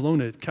you I've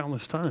blown it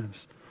countless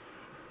times.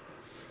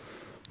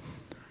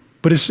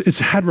 But it's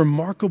had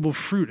remarkable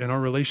fruit in our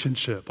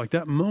relationship. Like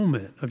that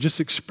moment of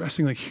just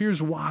expressing, like, here's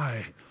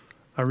why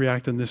I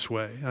react in this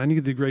way. I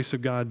need the grace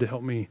of God to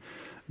help me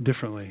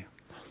differently.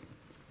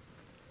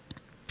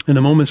 In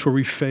the moments where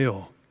we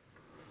fail,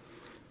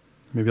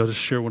 maybe I'll just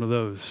share one of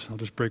those. I'll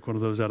just break one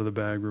of those out of the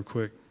bag real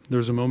quick. There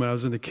was a moment I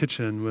was in the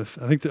kitchen with,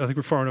 I think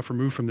we're far enough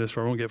removed from this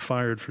where I won't get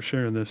fired for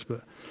sharing this,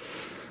 but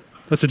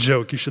that's a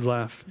joke. You should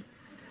laugh.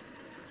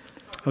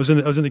 I was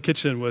in the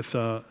kitchen with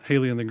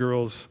Haley and the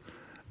girls,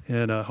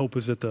 and Hope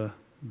was at the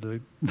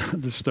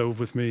stove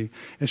with me,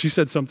 and she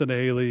said something to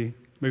Haley,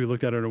 maybe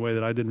looked at her in a way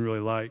that I didn't really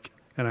like,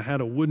 and I had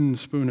a wooden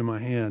spoon in my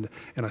hand,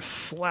 and I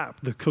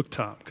slapped the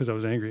cooktop because I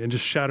was angry and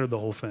just shattered the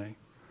whole thing.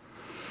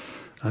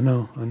 I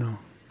know. And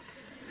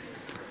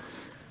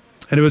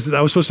I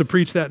was supposed to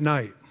preach that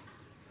night.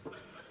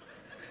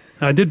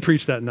 And I did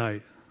preach that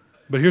night,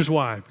 but here's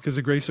why, because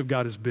the grace of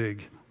God is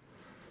big.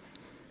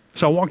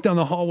 So I walked down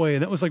the hallway,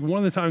 and that was like one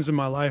of the times in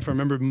my life I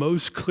remember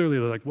most clearly,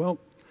 like, well,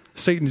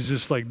 Satan is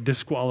just like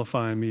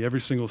disqualifying me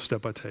every single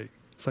step I take.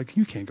 It's like,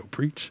 you can't go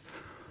preach.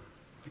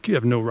 Like, you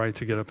have no right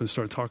to get up and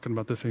start talking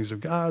about the things of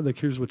God. Like,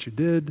 here's what you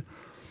did.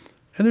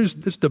 And it's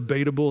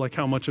debatable, like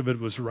how much of it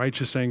was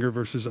righteous anger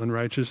versus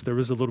unrighteous. There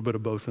was a little bit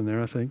of both in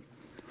there, I think.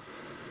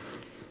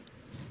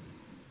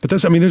 But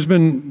there's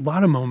been a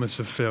lot of moments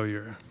of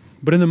failure.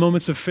 But in the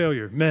moments of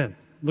failure, men,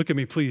 look at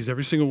me, please,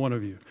 every single one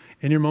of you.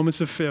 In your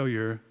moments of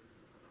failure,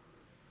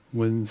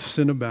 when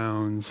sin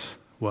abounds,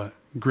 what?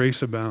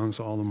 Grace abounds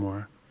all the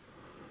more.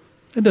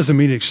 It doesn't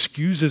mean it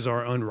excuses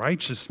our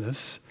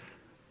unrighteousness,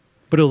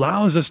 but it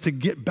allows us to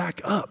get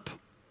back up,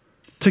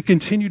 to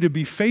continue to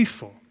be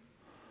faithful,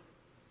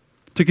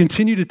 to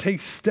continue to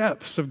take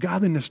steps of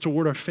godliness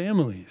toward our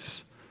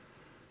families.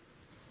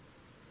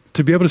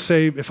 To be able to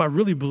say, if I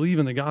really believe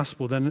in the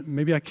gospel, then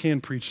maybe I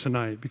can preach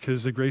tonight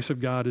because the grace of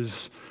God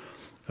is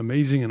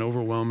amazing and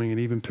overwhelming and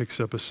even picks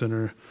up a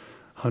sinner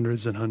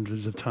hundreds and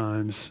hundreds of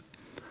times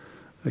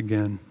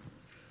again.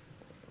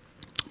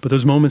 But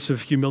those moments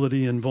of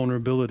humility and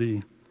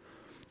vulnerability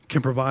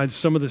can provide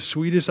some of the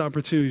sweetest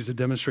opportunities to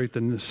demonstrate the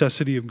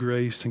necessity of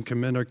grace and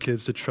commend our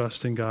kids to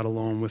trust in God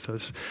alone with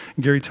us.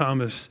 And Gary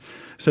Thomas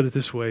said it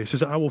this way. He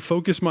says, I will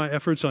focus my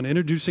efforts on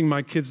introducing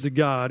my kids to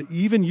God,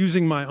 even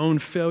using my own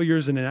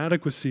failures and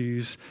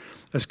inadequacies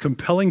as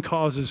compelling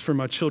causes for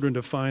my children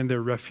to find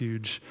their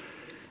refuge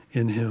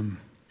in Him.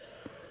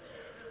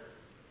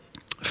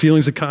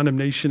 Feelings of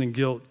condemnation and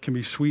guilt can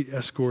be sweet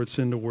escorts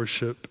into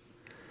worship.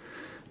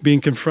 Being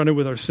confronted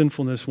with our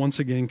sinfulness once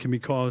again can be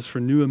cause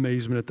for new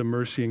amazement at the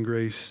mercy and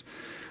grace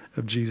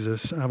of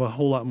Jesus. I have a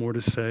whole lot more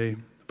to say,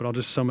 but I'll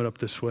just sum it up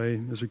this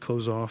way as we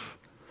close off.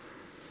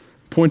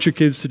 Point your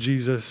kids to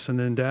Jesus, and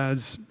then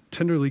dads,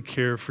 tenderly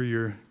care for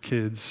your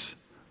kids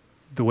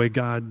the way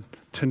God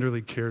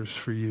tenderly cares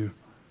for you.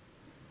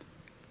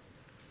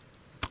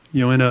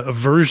 You know, in a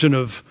version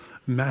of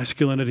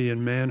masculinity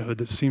and manhood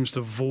that seems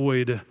to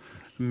void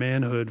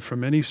manhood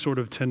from any sort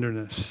of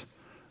tenderness,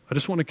 I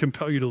just want to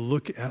compel you to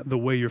look at the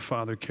way your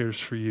Father cares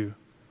for you.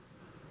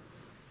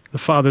 The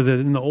Father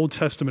that in the Old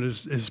Testament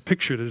is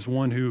pictured as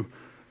one who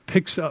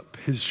picks up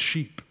his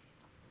sheep,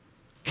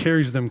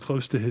 carries them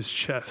close to his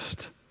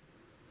chest.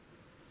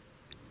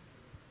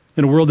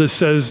 In a world that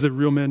says that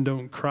real men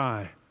don't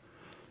cry,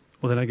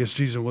 well, then I guess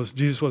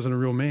Jesus wasn't a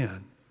real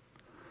man,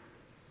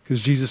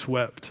 because Jesus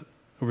wept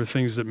over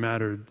things that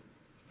mattered,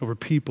 over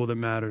people that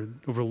mattered,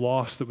 over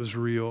loss that was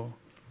real.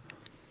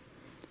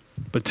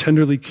 But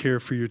tenderly care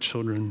for your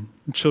children.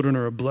 Children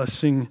are a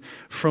blessing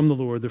from the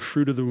Lord. The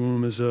fruit of the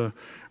womb is a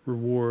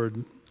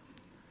reward.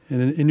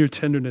 And in your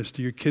tenderness,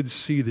 do your kids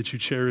see that you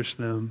cherish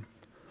them,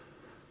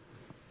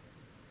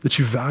 that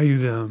you value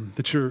them,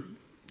 that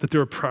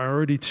they're a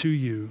priority to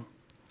you?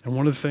 And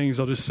one of the things,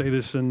 I'll just say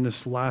this in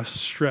this last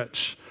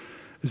stretch,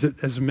 is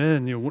that as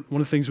men, one of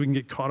the things we can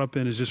get caught up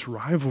in is just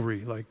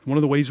rivalry. Like one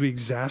of the ways we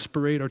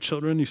exasperate our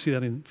children, you see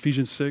that in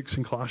Ephesians 6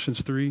 and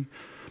Colossians 3.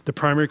 The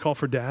primary call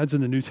for dads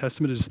in the New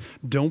Testament is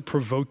don't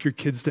provoke your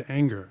kids to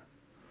anger.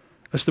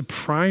 That's the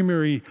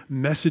primary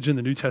message in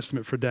the New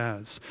Testament for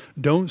dads.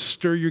 Don't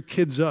stir your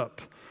kids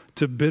up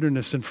to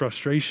bitterness and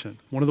frustration.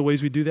 One of the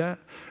ways we do that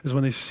is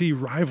when they see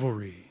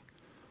rivalry.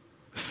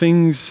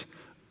 Things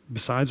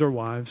besides our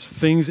wives,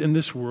 things in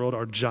this world,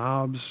 our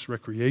jobs,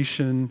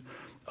 recreation,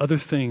 other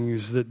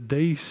things that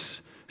they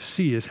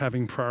see as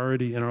having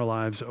priority in our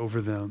lives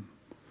over them.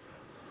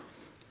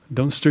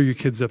 Don't stir your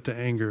kids up to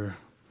anger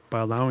by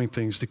allowing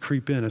things to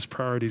creep in as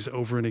priorities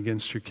over and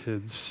against your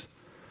kids.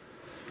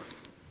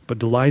 But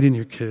delight in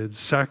your kids,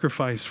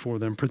 sacrifice for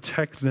them,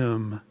 protect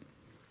them.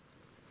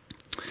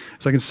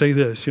 So I can say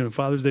this,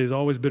 Father's Day is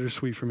always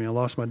bittersweet for me. I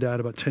lost my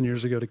dad about 10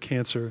 years ago to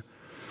cancer.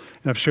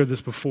 And I've shared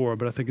this before,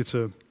 but I think it's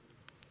a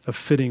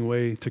fitting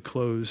way to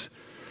close.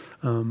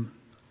 We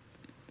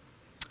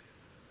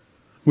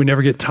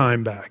never get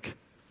time back.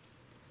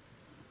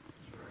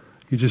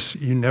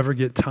 You never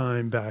get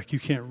time back. You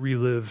can't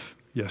relive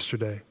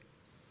yesterday.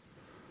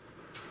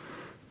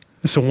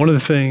 And so one of the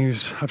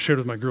things I've shared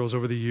with my girls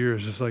over the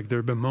years is like there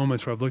have been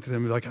moments where I've looked at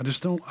them and like, I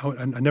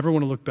never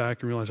want to look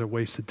back and realize I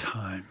wasted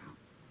time.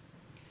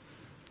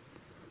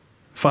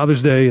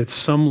 Father's Day at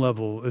some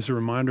level is a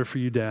reminder for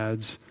you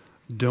dads,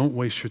 don't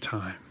waste your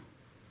time.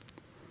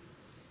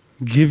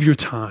 Give your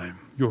time,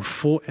 your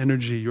full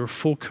energy, your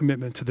full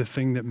commitment to the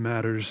thing that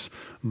matters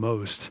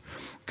most.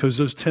 Because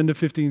those 10 to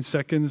 15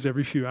 seconds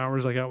every few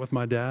hours I got with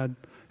my dad,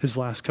 his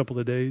last couple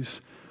of days,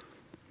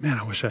 man,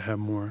 I wish I had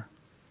more.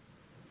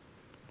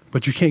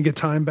 But you can't get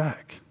time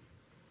back.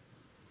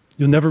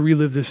 You'll never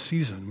relive this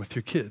season with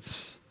your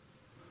kids.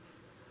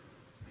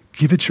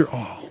 Give it your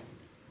all.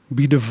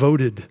 Be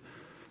devoted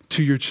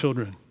to your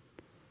children.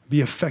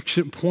 Be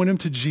affectionate. Point them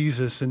to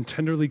Jesus and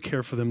tenderly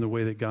care for them the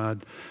way that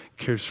God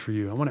cares for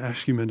you. I want to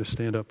ask you men to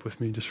stand up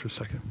with me just for a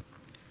second.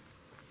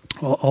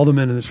 All the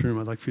men in this room,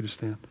 I'd like for you to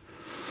stand.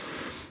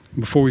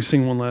 Before we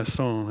sing one last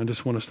song, I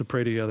just want us to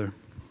pray together.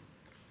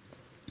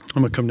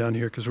 I'm going to come down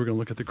here because we're going to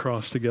look at the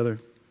cross together.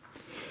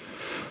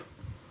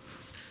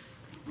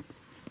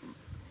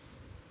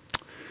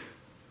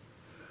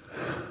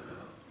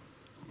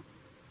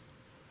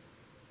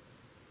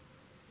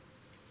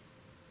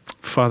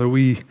 Father,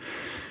 we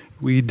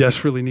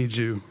desperately need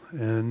you,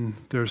 and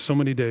there are so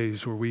many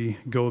days where we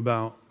go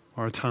about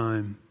our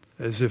time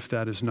as if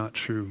that is not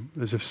true,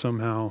 as if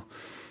somehow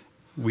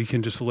we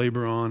can just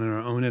labor on in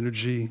our own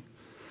energy,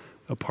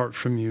 apart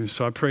from you.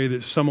 So I pray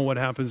that some of what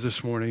happens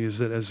this morning is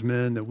that as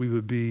men, that we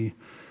would be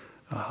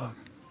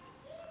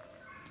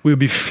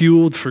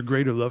fueled for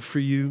greater love for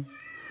you,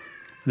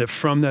 and that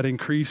from that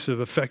increase of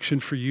affection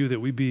for you,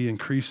 that we be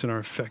increased in our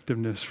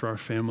effectiveness for our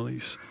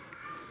families.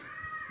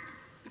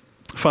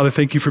 Father,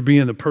 thank you for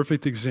being the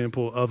perfect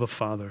example of a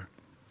father,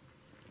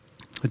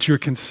 that you're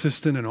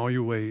consistent in all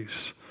your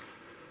ways.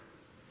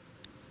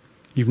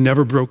 You've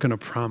never broken a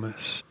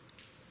promise.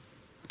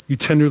 You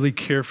tenderly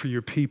care for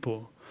your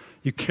people.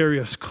 You carry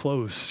us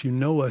close. You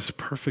know us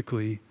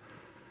perfectly.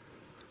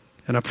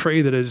 And I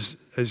pray that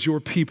as your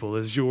people,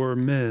 as your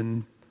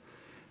men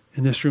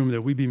in this room,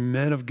 that we be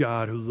men of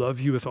God who love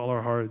you with all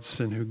our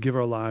hearts and who give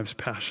our lives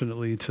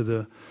passionately to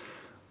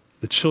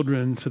the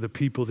children, to the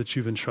people that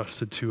you've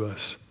entrusted to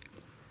us.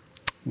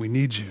 We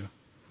need you.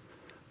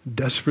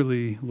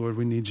 Desperately, Lord,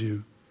 we need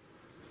you.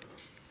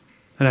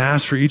 And I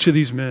ask for each of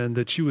these men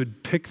that you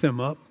would pick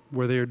them up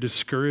where they are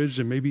discouraged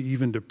and maybe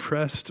even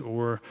depressed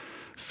or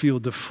feel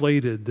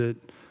deflated, that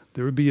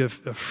there would be a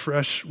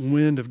fresh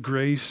wind of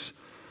grace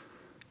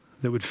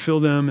that would fill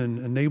them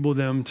and enable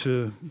them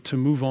to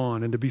move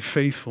on and to be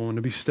faithful and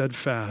to be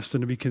steadfast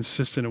and to be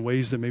consistent in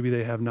ways that maybe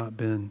they have not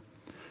been.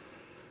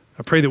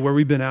 I pray that where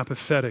we've been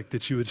apathetic,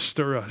 that you would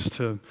stir us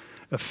to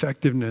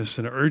effectiveness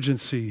and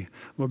urgency,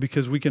 Lord,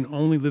 because we can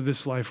only live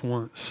this life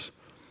once.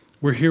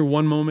 We're here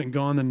one moment,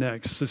 gone the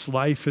next. This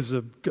life is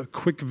a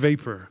quick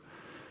vapor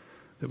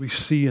that we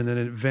see and then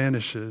it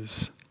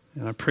vanishes.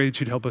 And I pray that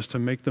you'd help us to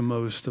make the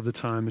most of the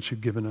time that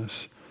you've given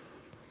us.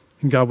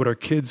 And God, would our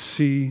kids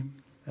see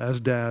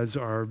as dads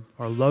our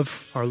love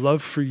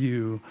for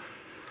you,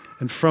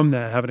 and from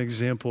that have an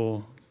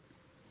example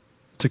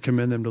to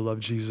commend them to love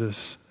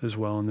Jesus as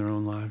well in their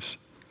own lives.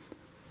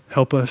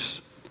 Help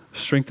us,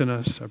 strengthen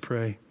us, I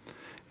pray.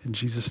 In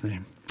Jesus'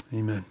 name,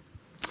 amen.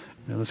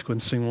 Now let's go ahead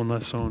and sing one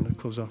last song to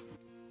close off.